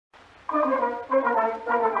Once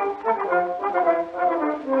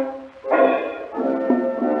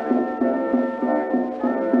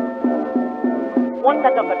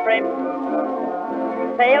I took a trip,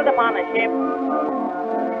 sailed upon a ship,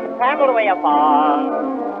 traveled away afar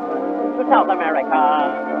to South America.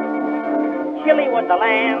 Chile was the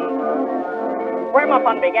land where my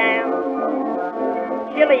fun began.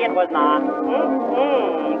 Chile it was not,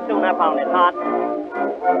 soon I found it hot.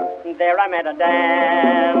 There I met a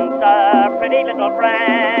dancer, pretty little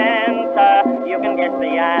prancer. You can guess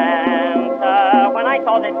the answer. When I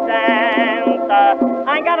saw this dancer,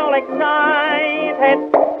 I got all excited.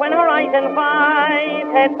 When her eyes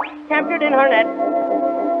invited, captured in her net,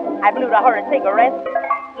 I blew to her a cigarette.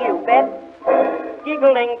 You bet.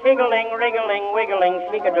 Giggling, tiggling, wriggling, wiggling,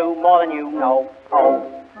 she could do more than you know. Oh.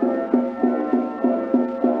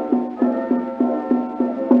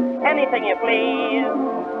 Anything you please,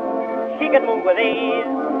 she could move with ease.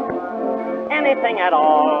 Anything at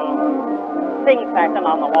all, things fastened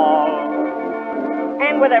on the wall.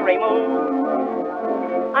 And with every move,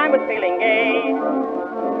 I was feeling gay,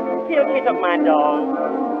 till she took my dough,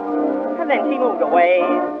 and then she moved away.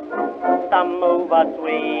 Some move a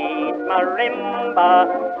sweet marimba,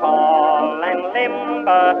 tall and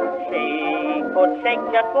limber. She could shake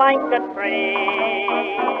just like a tree.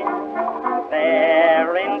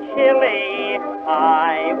 There in Chile,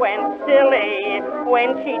 I went silly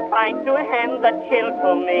when she tried to hand the chill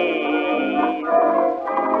to me.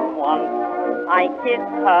 Once I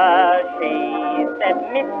kissed her, she said,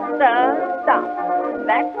 "Mister, stop,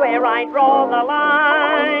 that's where I draw the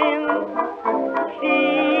line."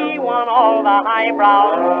 She won all the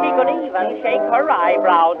highbrows, she could even shake her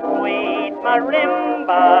eyebrows. Sweet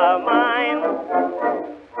marimba mine.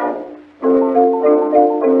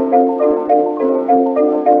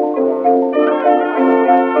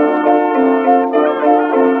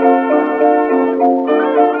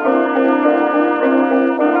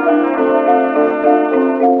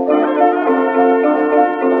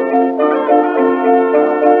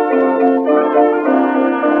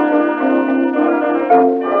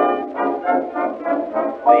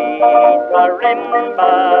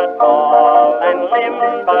 Marimba, tall and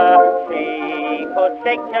limber, she could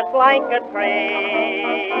shake just like a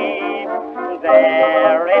tree.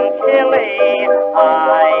 There in Chile,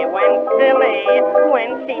 I went silly when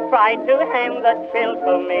she tried to hand the chill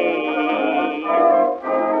to me.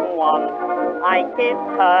 Once I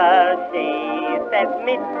kissed her, she said,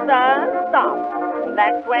 "Mister, stop,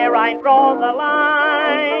 that's where I draw the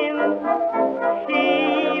line."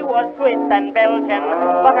 She was Swiss and Belgian,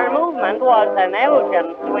 but her movement was an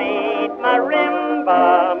Elgin. Sweet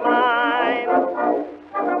marimba mine.